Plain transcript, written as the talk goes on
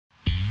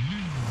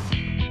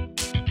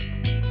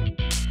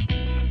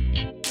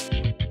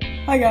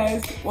Hi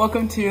guys,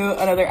 welcome to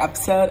another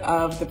episode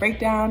of The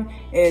Breakdown.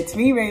 It's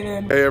me,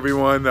 Raven. Hey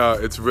everyone,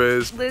 it's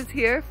Riz. Liz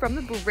here from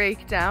The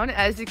Breakdown.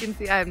 As you can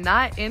see, I am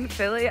not in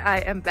Philly. I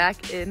am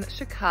back in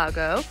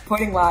Chicago.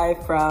 Reporting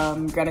live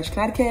from Greenwich,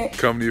 Connecticut.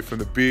 Coming to you from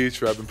the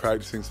beach where I've been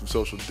practicing some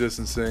social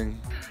distancing.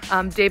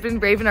 David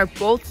and Raven are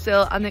both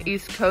still on the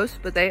East Coast,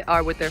 but they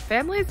are with their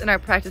families and are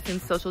practicing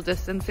social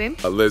distancing.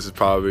 Liz is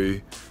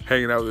probably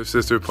hanging out with her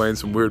sister playing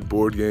some weird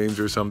board games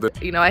or something.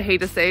 You know, I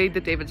hate to say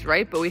that David's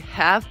right, but we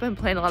have been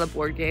playing a lot of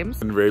board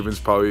games. And Raven's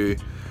probably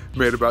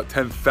made about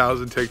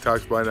 10,000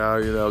 TikToks by now,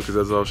 you know, because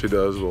that's all she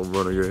does, a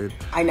little renegade.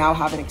 I now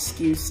have an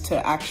excuse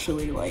to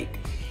actually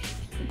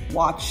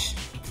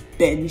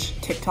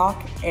binge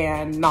TikTok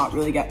and not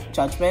really get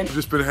judgment. I've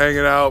just been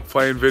hanging out,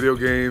 playing video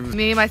games.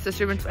 Me and my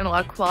sister have been spending a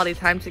lot of quality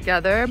time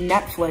together.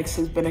 Netflix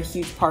has been a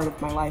huge part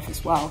of my life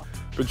as well.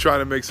 Been trying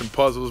to make some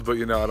puzzles, but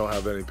you know, I don't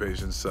have any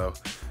patience, so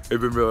it's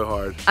been really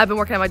hard. I've been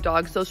working on my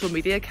dog's social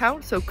media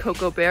account, so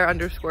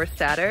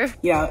CocoBear_Statter.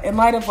 You know, in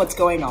light of what's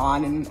going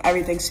on and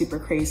everything's super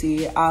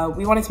crazy,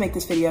 we wanted to make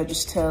this video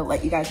just to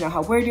let you guys know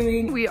how we're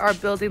doing. We are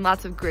building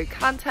lots of great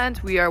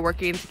content. We are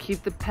working to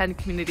keep the Penn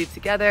community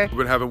together. We've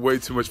been having way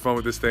too much fun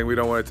with this thing. We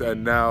don't want it to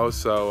end now,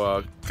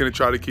 so gonna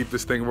try to keep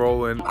this thing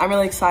rolling. I'm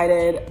really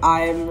excited.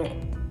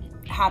 I'm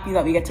happy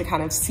that we get to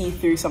kind of see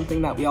through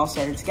something that we all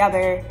started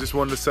together. Just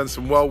wanted to send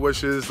some well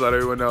wishes, let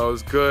everyone know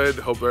it's good.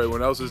 Hope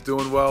everyone else is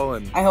doing well,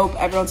 and I hope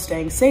everyone's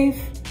staying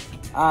safe.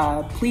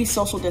 Please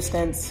social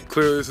distance.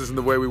 Clearly this isn't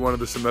the way we wanted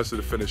the semester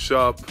to finish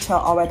up. To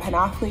all my Penn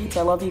athletes,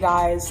 I love you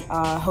guys.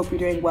 Hope you're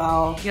doing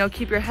well. You know,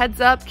 keep your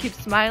heads up, keep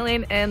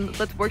smiling, and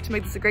let's work to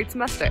make this a great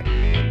semester.